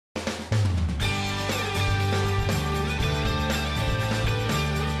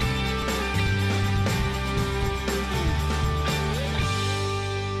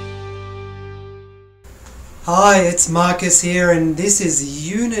Hi, it's Marcus here, and this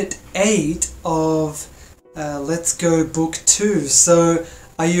is Unit 8 of Let's Go Book 2. So,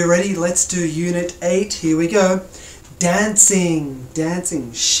 are you ready? Let's do Unit 8. Here we go. Dancing,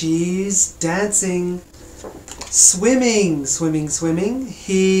 dancing. She's dancing. Swimming, swimming, swimming.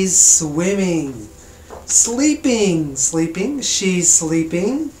 He's swimming. Sleeping, sleeping. She's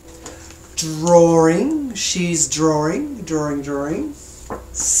sleeping. Drawing. She's drawing. Drawing, drawing.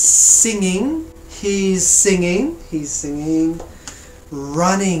 Singing. He's singing. He's singing.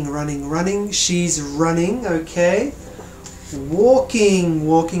 Running, running, running. She's running. Okay. Walking,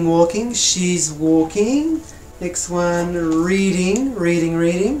 walking, walking. She's walking. Next one. Reading, reading,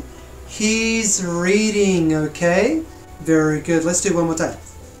 reading. He's reading. Okay. Very good. Let's do one more time.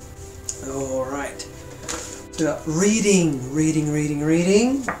 All right. So, reading, reading, reading,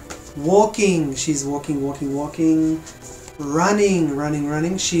 reading. Walking. She's walking, walking, walking. Running, running,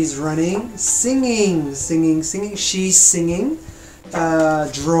 running. She's running. Singing, singing, singing. She's singing.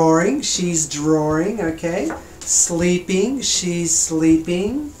 Drawing. She's drawing. Okay. Sleeping. She's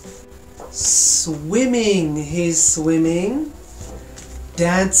sleeping. Swimming. He's swimming.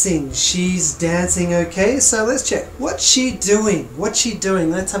 Dancing. She's dancing. Okay. So let's check. What's she doing? What's she doing?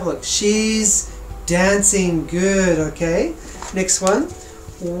 Let's have a look. She's dancing. Good. Okay. Next one.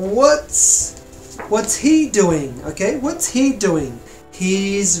 What's he doing? Okay, what's he doing?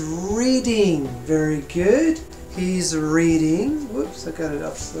 He's reading. Very good. He's reading. Whoops, I got it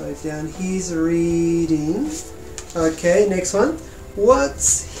upside down. He's reading. Okay, next one.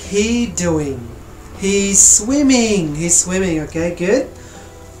 What's he doing? He's swimming. He's swimming. Okay, good.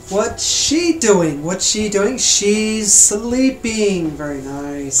 What's she doing? What's she doing? She's sleeping. Very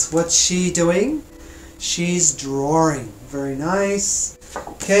nice. What's she doing? She's drawing. Very nice.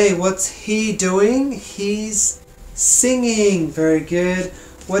 Okay, what's he doing? He's singing. Very good.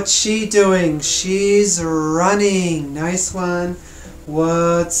 What's she doing? She's running. Nice one.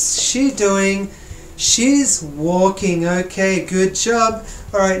 What's she doing? She's walking. Okay, good job.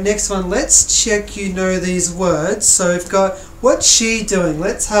 Alright, next one. Let's check you know these words. So we've got what's she doing?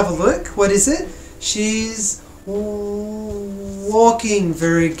 Let's have a look. What is it? She's walking.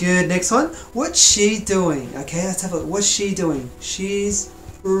 Very good. Next one. What's she doing? Okay, let's have a look. What's she doing? She's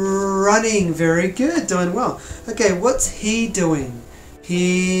running. Very good. Doing well. Okay, what's he doing?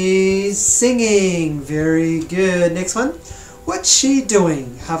 He's singing. Very good. Next one. What's she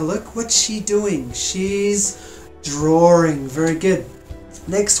doing? Have a look. What's she doing? She's drawing. Very good.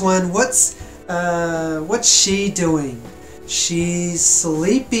 Next one. What's she doing? She's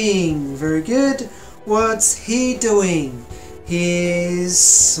sleeping. Very good. What's he doing? He's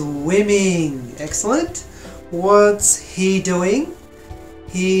swimming. Excellent. What's he doing?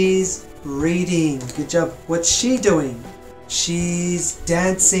 He's reading. Good job. What's she doing? She's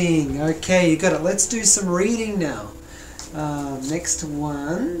dancing. Okay, you got it. Let's do some reading now. Next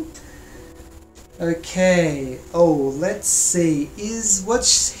one. Okay. Oh, let's see.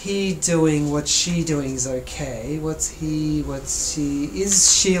 What's he doing? What's she doing is okay. Let's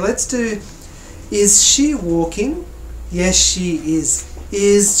do, is she walking? Yes, she is.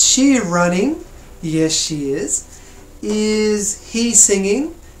 Is she running? Yes, she is. Is he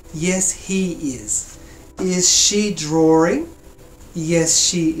singing? Yes, he is. Is she drawing? Yes,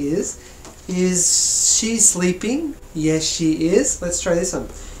 she is. Is she sleeping? Yes, she is. Let's try this one.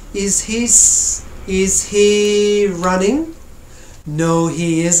 Is he running? No,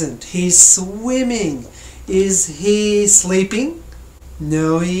 he isn't. He's swimming. Is he sleeping?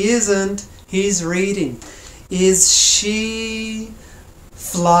 No, he isn't. He's reading. Is she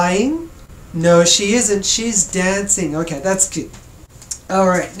flying? No, she isn't. She's dancing. Okay, that's good.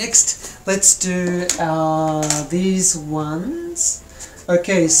 Alright, next let's do these ones.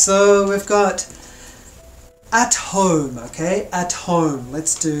 Okay, so we've got at home. Okay, at home.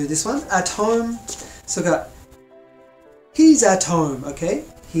 Let's do this one. At home. So we've got he's at home. Okay,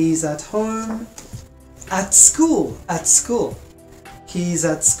 he's at home. At school. At school. He's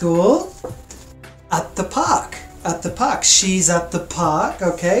at school. At the park. At the park. She's at the park.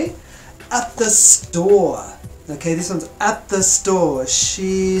 Okay. At the store. Okay, this one's at the store.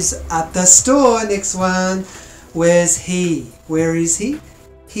 She's at the store. Next one. Where's he? Where is he?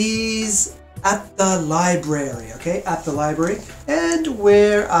 He's at the library. Okay, at the library. And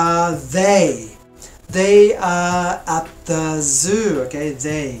where are they? They are at the zoo. Okay,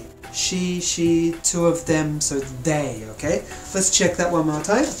 they. She, two of them, so they. Okay, let's check that one more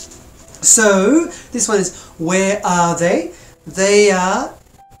time. So, this one is where are they? They are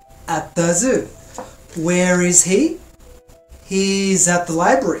at the zoo. Where is he? He's at the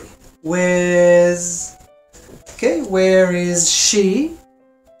library. Where is she?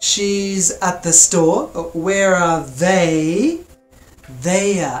 She's at the store. Where are they?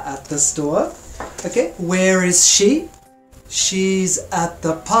 They are at the store. Okay, where is she? She's at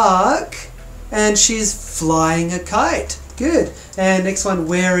the park and she's flying a kite. Good. And next one,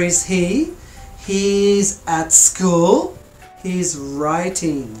 where is he? He's at school. He's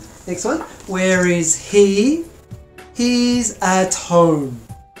writing. Next one, where is he? He's at home.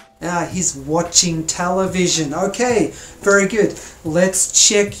 He's watching television. Okay, very good. Let's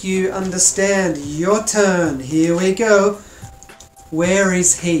check you understand. Your turn. Here we go. Where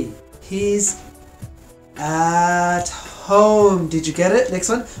is he? He's at home. Did you get it? Next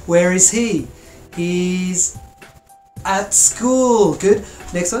one. Where is he? He's at school. Good.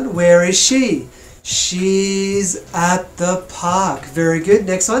 Next one. Where is she? She's at the park. Very good.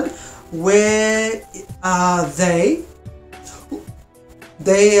 Next one. Where are they?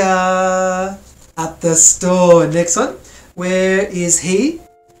 They are at the store. Next one. Where is he?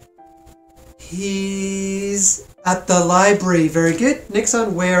 He's at the library. Very good. Next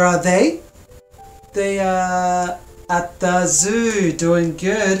one. Where are they? They are at the zoo. Doing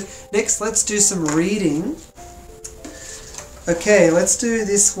good. Next, let's do some reading. Okay, let's do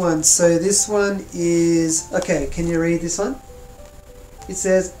this one. So this one is... Okay, can you read this one? It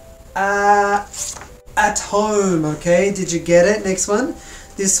says, at home. Okay, did you get it? Next one.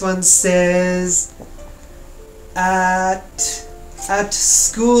 This one says, at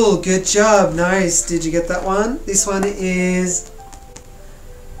school. Good job. Nice. Did you get that one? This one is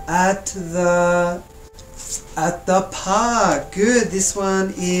at the park. Good. This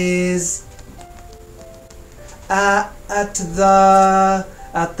one is at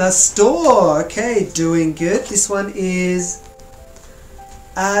the store. Okay, doing good. This one is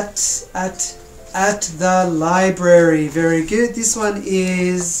at the library. Very good. This one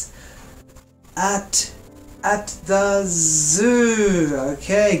is at the zoo.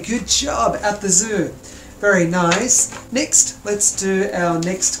 Okay, good job. At the zoo. Very nice. Next, let's do our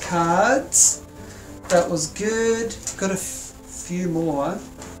next cards. That was good. Got a few more.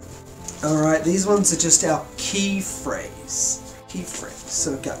 Alright, these ones are just our key phrase. Key phrase.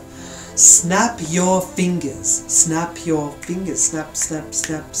 So go. Snap your fingers. Snap your fingers. Snap, snap,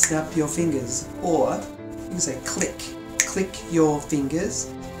 snap, snap your fingers. Or you can say click. Click your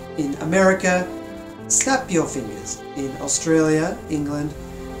fingers. In America, snap your fingers. In Australia, England,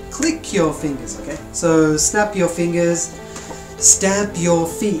 click your fingers. Okay? So snap your fingers. Stamp your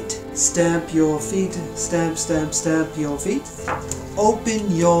feet. Stamp your feet. Stamp, stamp, stamp your feet. Open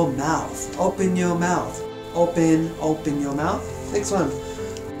your mouth. Open your mouth. Open your mouth. Next one.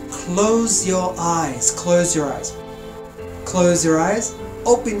 Close your eyes. Close your eyes. Close your eyes.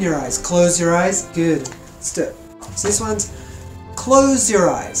 Open your eyes. Close your eyes. Good. Let's do it. So this one's close your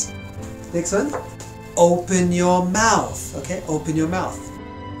eyes. Next one. Open your mouth. Okay, open your mouth.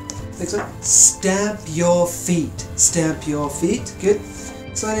 Next one. Stamp your feet. Stamp your feet. Good.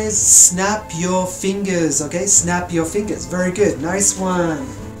 This one is snap your fingers. Okay, snap your fingers. Very good. Nice one.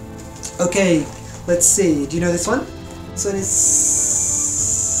 Okay, let's see. Do you know this one? This one is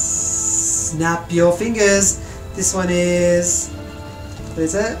snap your fingers. This one is, what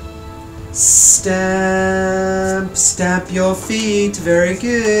is it? Stamp your feet. Very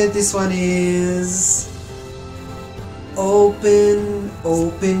good. This one is open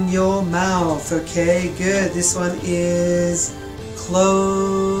your mouth. Okay, good. This one is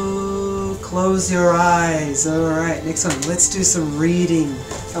close your eyes. Alright, next one. Let's do some reading.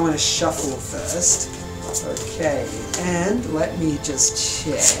 I want to shuffle first. Okay, and let me just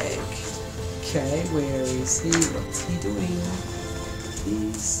check. Okay, where is he? What's he doing?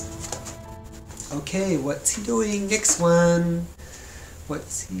 He's... Okay, what's he doing? Next one.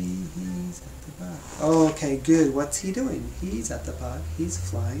 What's he? He's at the park. Oh, okay, good. What's he doing? He's at the park. He's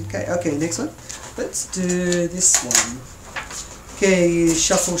flying. Okay, next one. Let's do this one. Okay,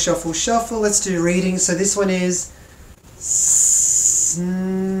 shuffle, shuffle, shuffle. Let's do reading. So this one is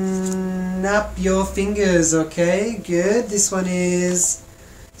snap your fingers. Okay, good. This one is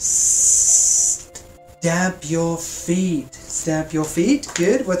stamp your feet. Stamp your feet.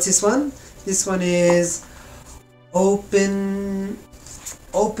 Good. What's this one? This one is open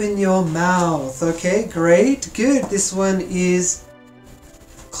your mouth. Okay, great. Good. This one is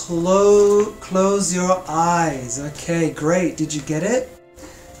close your eyes. Okay, great. Did you get it?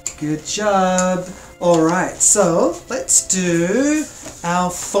 Good job. Alright, so let's do our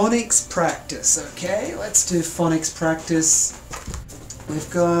phonics practice. Okay, let's do phonics practice. We've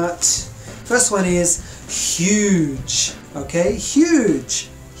got, first one is huge. Okay, huge.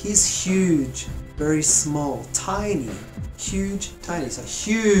 He's huge. Very small. Tiny. Huge, tiny. So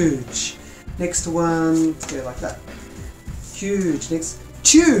huge. Next one, let's go like that. Huge. Next,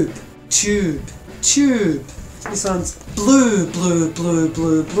 Tube, tube, tube. This one's blue, blue, blue,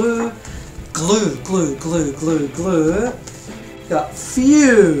 blue, blue. Glue, glue, glue, glue, glue. Got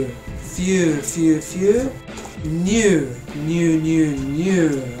few, few, few, few. New, new, new,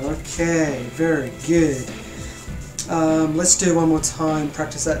 new. Okay, very good. Let's do one more time,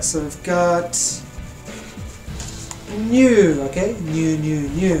 practice that. So we've got new, okay? New, new,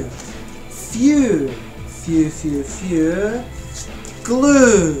 new. Few, few, few, few.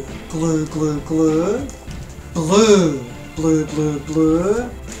 Glue, glue, glue, glue. Blue, blue, blue, blue.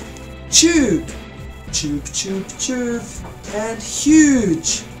 Tube, tube, tube, tube. And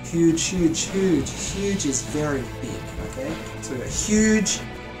huge, huge, huge, huge. Huge is very big, okay? So we've got huge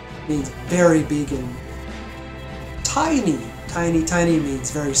means very big, and tiny, tiny, tiny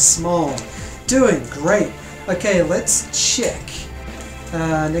means very small. Doing great. Okay, let's check.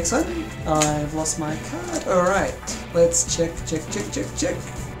 Next one. I've lost my card. Alright, let's check, check, check, check, check.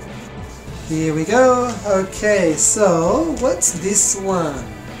 Here we go. Okay, so what's this one?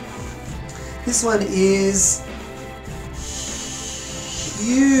 This one is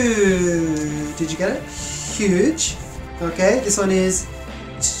huge. Did you get it? Huge. Okay, this one is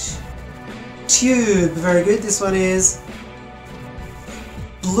tube. Very good. This one is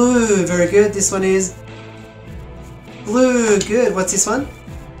blue. Very good. This one is blue. Good. What's this one?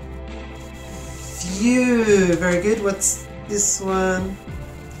 Few. Very good. What's this one?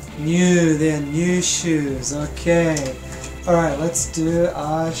 New. They're new shoes. Okay. Alright, let's do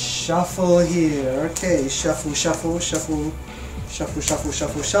a shuffle here. Okay, shuffle, shuffle, shuffle, shuffle, shuffle,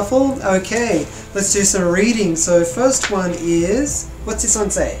 shuffle, shuffle. Okay, let's do some reading. So first one is, what's this one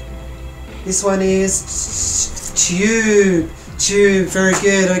say? This one is tube. Tube, very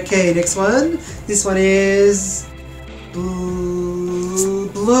good. Okay, next one. This one is blue.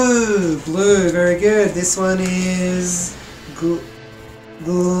 Blue, very good. This one is glue,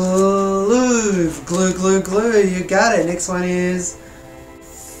 glue, glue, glue. You got it. Next one is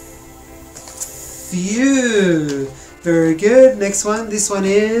few. Very good. Next one. This one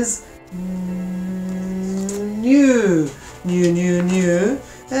is new, new, new, new.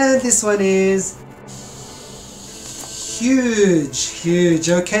 And this one is huge, huge.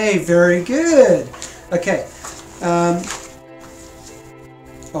 Okay, very good. Okay.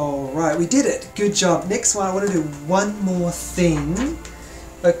 Alright, we did it. Good job. Next one, I want to do one more thing.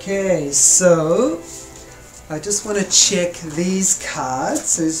 Okay, so I just want to check these cards.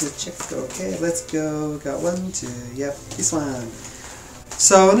 So this is a check. Okay, let's go. Got 1, 2. Yep, this one.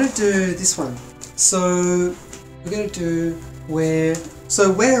 So I want to do this one. So we're going to do where.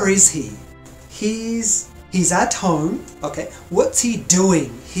 So where is he? He's at home. Okay. What's he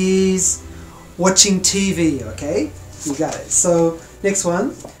doing? He's watching TV. Okay. You got it. So next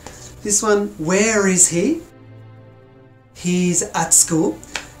one. This one. Where is he? He's at school.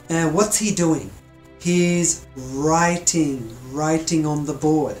 And what's he doing? He's writing on the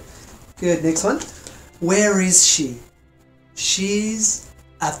board. Good. Next one. Where is she? She's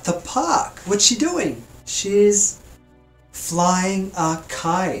at the park. What's she doing? She's flying a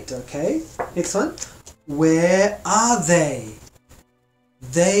kite. Okay. Next one. Where are they?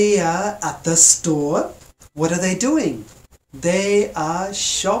 They are at the store. What are they doing? They are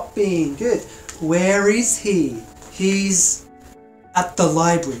shopping. Good. Where is he? He's at the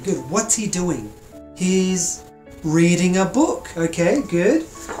library. Good. What's he doing? He's reading a book. Okay, good.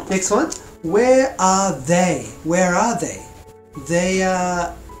 Next one. Where are they? Where are they? They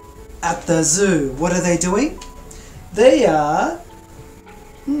are at the zoo. What are they doing? They are,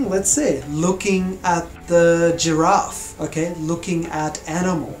 let's see, looking at the giraffe. Okay, looking at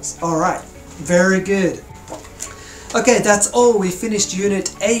animals. Alright, very good. Okay, that's all. We finished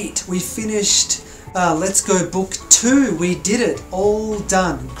Unit 8. We finished Let's Go Book 2. We did it. All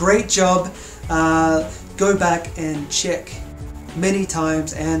done. Great job. Go back and check many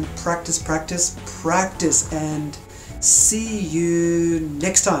times and practice, practice, practice, and see you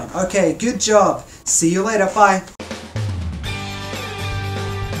next time. Okay, good job. See you later. Bye.